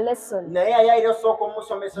teach him a lesson. naye yayayira osooka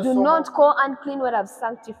omusomesa Do not call unclean what I've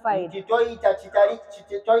sanctified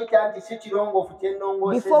nti toyita nti si kirongoofu before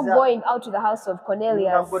kyennongoosezza going out to the house of nga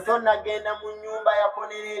Cornelius. gwe tonnagenda mu nnyumba ya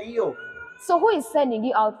Konereriyo. So who is sending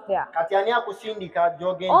you out there? Kati ani akusindika All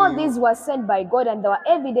gy'ogendeyo? these were sent by God and there were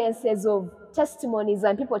evidences of testimonies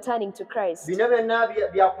and people turning to Christ. Bino byonna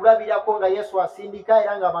byakulabirako nga Yesu asindika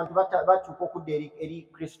era ng'abantu bakyuka okudda eri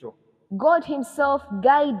Kristo. God himself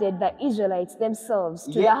guided the Israelites themselves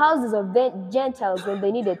to the houses of the Gentiles when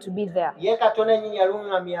they needed to be there. Ye Katonda yennyini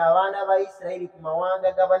yaluŋŋamya abaana ba Isirayiri ku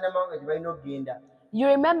mawanga g'abannamawanga gye balina okugenda. You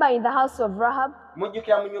remember in the house of Rahab?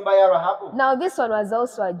 Mujjukira mu nnyumba ya Rahabu? Now this one was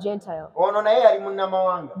also a Gentile. Ono naye yali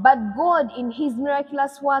munnamawanga. But God in his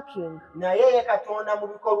miraculous working, Naye ye Katonda mu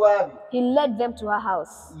bikolwa bye he led them to her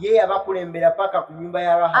house. ye yabakulembera paka ku nnyumba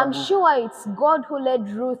ya Rahabu. I'm sure it's God who led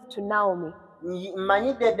Ruth to Naomi.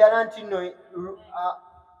 Mmanyidde ddala nti nno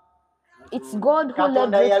It's God who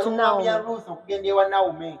led Katonda Ruth to yaluŋŋamya Naomi. Ruth okugenda ewa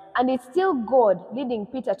Nawomi. And it's still God leading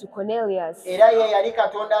Peter to Cornelius. Era ye yali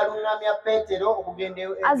Katonda aluŋŋamya Peetero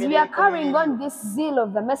okugenda As we are carrying on this zeal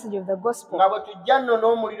of the message of the gospel, nga bwe tujja nno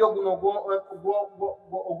n'omuliro guno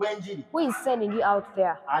ogw'enjiri. who is sending you out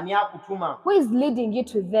there? Ani akutuma? Who is leading you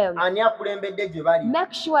to them? Ani akulembedde gye bali?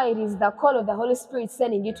 Make sure it is the call of the Holy Spirit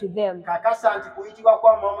sending you to them. Kakasa nti kuyitibwa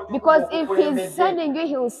kwa Mwoyo Mutukuvu Because if okukulembedde. he's sending you,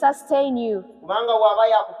 he will sustain you. kubanga waba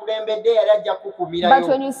yakukulembedde yali ajja But kukukumirayo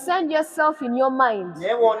when you send yourself in your mind,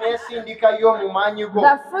 naye bw'oneesindikayo mu maanyi go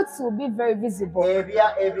the fruits will be very visible.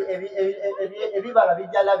 ebibala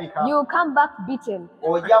bijja labika You will come back beaten.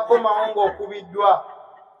 ojja komawo ng'okubiddwa.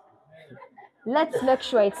 Let's make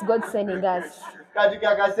sure it's God sending us. Kati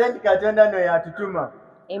kakase nti Katonda no yatutuma.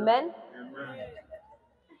 Amen.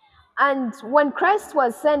 And when Christ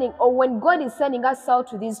was sending, or when God is sending us out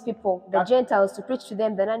to these people, the Gentiles, to preach to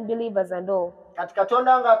them, the non-believers and all. Kati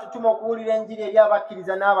Katonda ng'atutuma okubuulira enjiri eri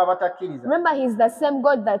abakkiriza n'abo abatakkiriza. Remember, He's the same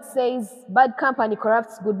God that says bad company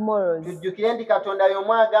corrupts good morals. Tujjukire nti Katonda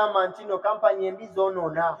y'omu agamba nti no kampani embi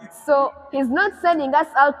zoonoona. So He's not sending us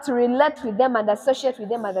out to relate with them and associate with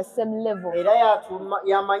them at the same level. Era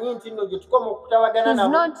yamanyi nti no gye tukoma okutabagana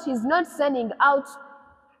nabo.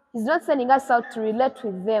 He's not sending us out to relate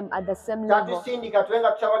with them at the same level. Tatusindika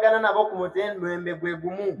tubenga tutabagana nabo ku mulembe gwe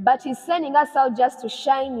gumu. But He's sending us out just to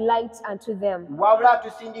shine light unto them. Wabula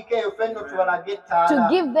tusindika eyo ffenno tubalage ettaala. To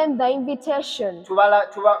give them the invitation.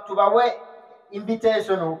 Tubawe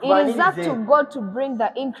invitation. It is up to God to bring the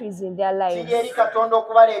increase in their lives. Kiri eri Katonda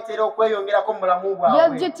okubaleetera okweyongerako mu bulamu bwabwe.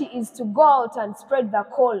 Your duty is to go out and spread the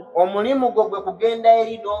call. Omulimu gwo gwe kugenda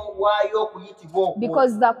eri n'owaayo okuyitibwa okwo.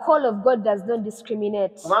 Because the call of God does not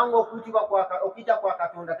discriminate. Kubanga okuyita kwa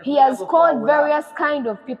Katonda He has called various kind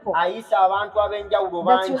of people ayisa abantu ab'enjawulo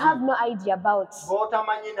that you bangi have no idea about.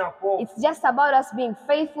 b'otamanyi nako. It's just about us being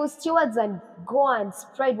faithful stewards and go and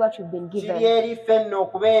spread what you've been Kiri given. eri ffenno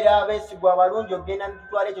okubeera abeesigwa abalungi okugenda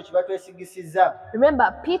nitutwala ekyo kye batwesigisiza.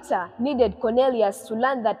 Remember, Peter needed Cornelius to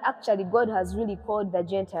learn that actually God has really called the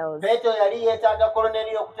Gentiles. Peetero yali yeetaaga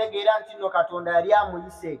Koloneriyo okutegeera nti nno Katonda yali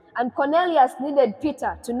amuyise. And Cornelius needed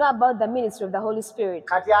Peter to know about the ministry of the Holy Spirit.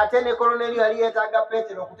 Kati ate ne Koloneriyo yali yeetaaga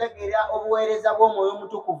Peetero okutegeera obuweereza bw'Omwoyo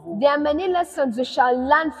Omutukuvu. There are many lessons we shall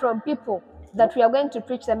learn from people that we are going to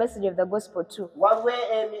preach the message of the gospel to. Waliwo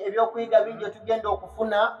ebyokuyiga bingi tugenda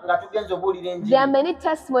okufuna nga tugenza obuulira enjiri. There are many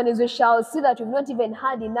testimonies we shall see that we've not even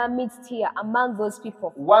had in our midst here among those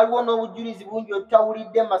people. Waliwo n'obujulizi bungi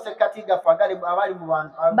tutawulidde mu masekkati gaffe abali mu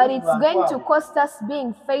bantu. But it's going to cost us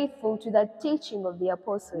being faithful to the teaching of the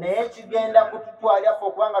apostles. Naye kigenda kututwalira ffe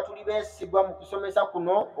okuba nga tuli beesigwa mu kusomesa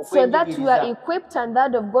kuno So that we are okwenjigiriza. equipped and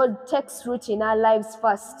that of God takes root in our lives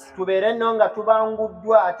first. Tubeere nno nga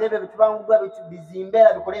tubanguddwa ate ebyo bitubanguddwa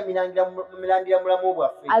bizimbeera bikole emirandira mulamu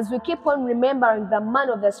bwaffe. As we keep on remembering the man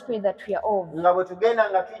of the Spirit that we are of. Nga bwe tugenda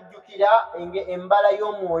nga tujjukira embala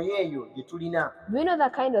y'omwoyo eyo gye tulina. Do you know the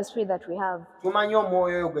kind of spirit that we have? Tumanyi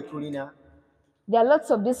omwoyo oyo gwe tulina. There are lots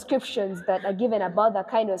of descriptions that are given about the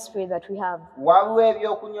kind of spirit that we have. Waliwo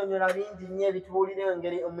ebyokunnyonnyola bingi nnyo ebitubuulira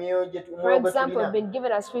engeri omwoyo gwe tulina. For example, we've been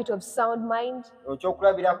given a spirit of sound mind,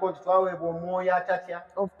 Ekyokulabirako nti twaweebwa omwoyo atatya,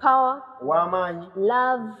 of power, ow'amaanyi,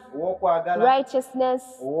 love, ow'okwagala, righteousness.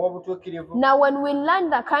 ow'obutuukirivu. Now, when we learn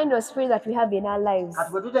the kind of spirit that we have in our lives,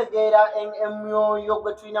 Kati bwe tutegeera emyoyo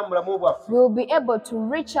gwe tulina mu bulamu bwaffe, we will be able to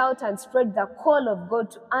reach out and spread the call of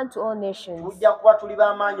God unto all nations. tujja kuba tuli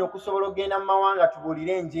b'amaanyi okusobola okugenda mu mawanga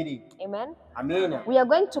tubuulire enjiri. Amen. Amiina. We are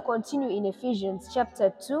going to continue in Ephesians chapter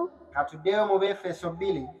 2, Katuddeyo mu Befeso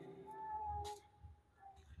 2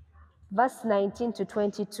 verse 19 to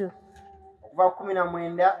 22. okuva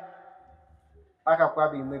 19 paka ku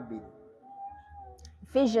 22.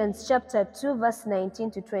 Ephesians chapter 2, verse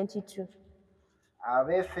 19 to 22.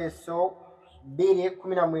 Abefeso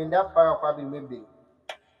 2:19 paka ku 22.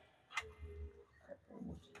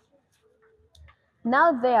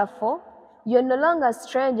 Now therefore, you're no longer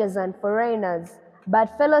strangers and foreigners,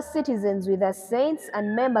 but fellow citizens with the saints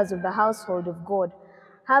and members of the household of God,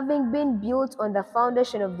 having been built on the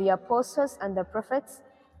foundation of the apostles and the prophets,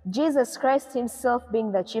 Jesus Christ himself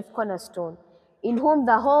being the chief cornerstone, in whom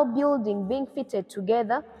the whole building being fitted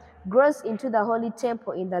together grows into the holy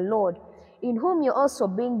temple in the Lord, in whom you're also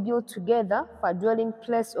being built together for a dwelling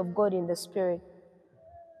place of God in the Spirit.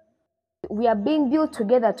 We are being built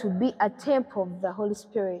together to be a temple of the Holy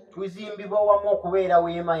Spirit. Tuzimbibwa wamu okubeera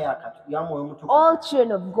weema ya Mwoyo Mutukuvu. All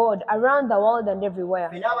children of God around the world and everywhere.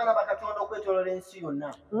 Ffenna abaana ba Katonda okwetooloola ensi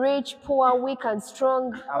yonna. Rich, poor, weak and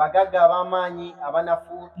strong, Abagagga ab'amaanyi,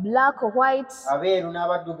 abanafu, black or white. abeeru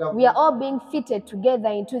n'abaddugavu. We are all being fitted together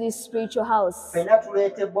into this spiritual house. Ffenna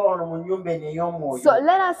tuleetebbwa wano mu nnyumba eno ey'omwoyo. So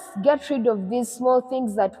let us get rid of these small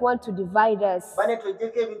things that want to divide us. Bane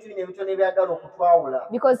tweggyeko ebintu bino ebitono ebyagala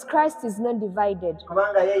okutwawula. Because Christ is not divided.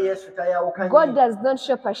 kubanga ye Yesu tayawukanye. God does not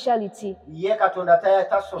show partiality. Ye Katonda He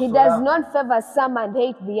tasosola. does not favor some and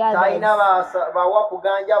hate the Talina others. bawa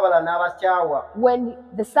kuganja abalala n'abakyawa. When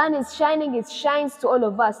the sun is shining, it shines to all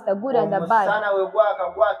of us, the good and the bad. Omusana we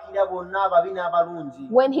gwaka gwakira bonna ababi n'abalungi.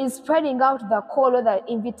 When he's spreading out the call or the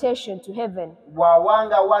invitation to heaven,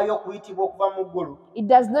 Bw'awanga waayo okuyitibwa okuva mu ggulu, it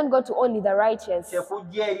does not go to only the righteous.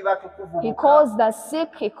 tekujja eri batukuvu He bokka. calls the sick,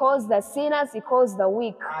 he calls the sinners, he calls the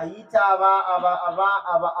weak. Ayita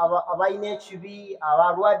abalina ekibi,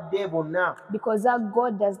 abalwadde bonna. Because our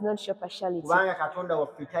God does not show partiality. Kubanga Katonda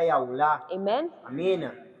waffe tayawula. Amen?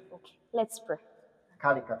 Amiina. Okay, let's pray.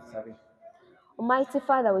 Kale katusabe. Almighty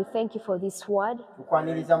Father, we thank you for this word.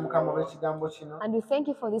 Tukwaniriza Mukama olw'ekigambo kino. And we thank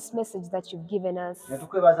you for this message that you've given us. Ne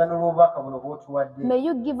tukwebaza n'olw'obubaka buno bw'otuwadde. May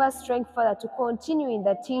you give us strength, Father, to continue in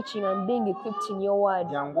the teaching and being equipped in your word.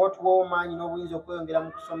 Jangu otuwe omaanyi n'obuyinza okweyongera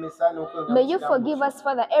mu kusomesa n'okweyongera May mu you kigambo forgive kino. us,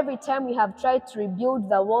 Father, every time we have tried to rebuild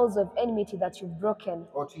the walls of enmity that you've broken.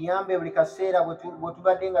 Otuyambe buli kaseera bwe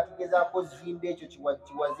tubadde nga tugezaako zimba ekyo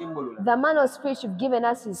kiwazimbulula. The man of spirit you've given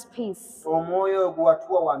us is peace, Omwoyo oyo gwe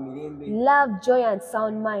watuwa wa mirembe. love, joy, and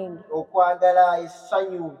sound mind. Okwagala,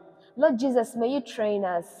 essanyu. Lord Jesus, may you train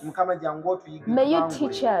us. Mukama jangu otuyigire. May you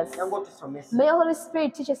teach us. Jangu otusomese. May your Holy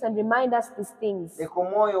Spirit teach us and remind us these things. Leka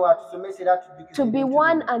omwoyo atusomese era atujjukize To be ebintu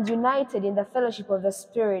one bino. and united in the fellowship of the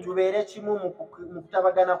Spirit, Tubeere kimu mu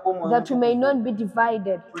kutabagana kw'omwoyo. that we may not be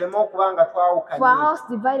divided. Tuleme okuba nga For a twawukanye. house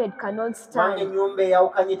divided cannot Kubanga stand. ennyumba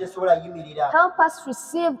eyawukanye tesobola yimirira. Help us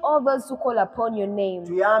receive all those who call upon your name.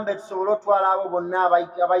 Tuyambe tusobole otwala abo bonna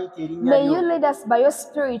abayita erinnya May you lyo. lead us by your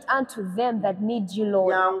Spirit unto them that need you,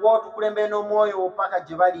 Lord. Jangu otukulembere n'omwoyo paka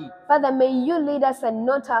gye bali. Father, may you lead us and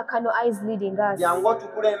not our carnal eyes leading us, Jangu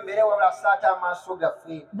otukulembere wabula saata amaaso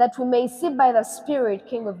gaffe. that we may see by the Spirit,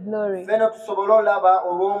 King of glory. Ffenno tusobole olaba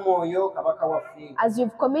olw'omwoyo kabaka waffe. As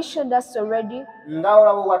you've commissioned us already, Nga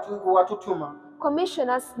olaba watutuma. commission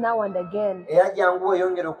us now and again Era jangu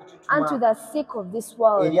weyongere unto okututuma the sick of this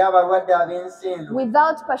world, eri abalwadde ab'ensi eno.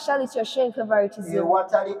 without partiality or showing favoritism.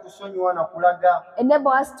 Ewatali kusonyiwa na kulaga. Enable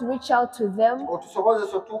us to reach out to them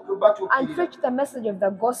Otusobozese and batuukirira. preach the message of the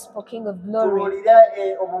gospel, King of glory.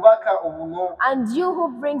 Tubuulire obubaka obuno. And you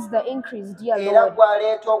who brings the increase, dear Era Lord,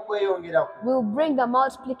 gw'aleeta okweyongera ku. will bring the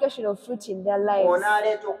multiplication of fruit in their lives.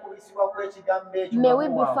 Onaaleeta okubisibwa kw'ekigambo ekyo. May we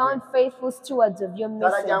be waabwe. found faithful stewards of your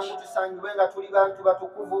Tala jangu message. tusangibwe nga tuli bantu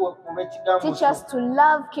batukuvu olw'ekigambo Teach kyo. us to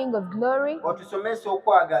love, King of glory, Otusomese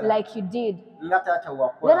okwagala like you did. nga taata Let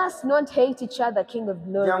wakola. us not hate each other, King of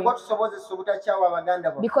glory, Jangu otusobozese obutakyawa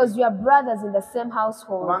baganda baffe. because we are brothers in the same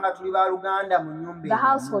household, Kubanga tuli baaluganda mu nnyumba the eno.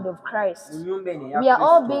 household of Mu Christ. nnyumba eno eya We are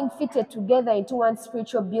all Kristo. being fitted together into one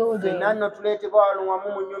spiritual building. Ffenna nno tuleetebwa wano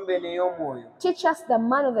wamu mu nnyumba eno ey'omwoyo. Teach us the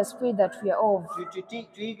man of the Spirit that we are of.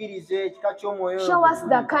 Tuyigirize ekika ky'omwoyo oyo Show gwe us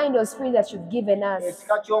the tuli. kind of spirit that you've given us,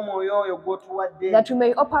 Ekika ky'omwoyo oyo gw'otuwadde. that we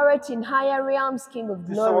may operate in higher realms, King of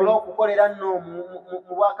Tusobole glory. okukolera nno mu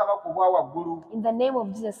bwakabaka obwa waggulu. In the name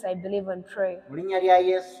of Jesus, I believe and pray. Mu linnya lya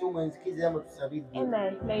Yesu mwe nzikiriza mwe tusabidde.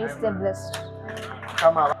 Amen. May you stay blessed.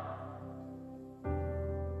 Mukama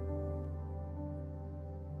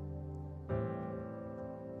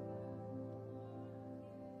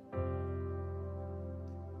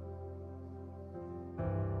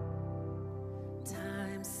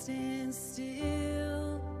Time stands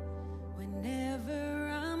still whenever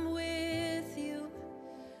I'm with you.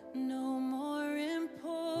 No more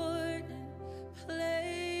important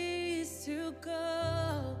place to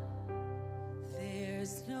go.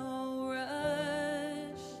 There's no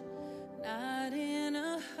rush, not in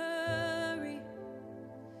a hurry.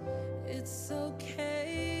 It's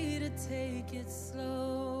okay to take it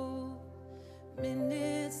slow.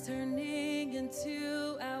 Minutes turning into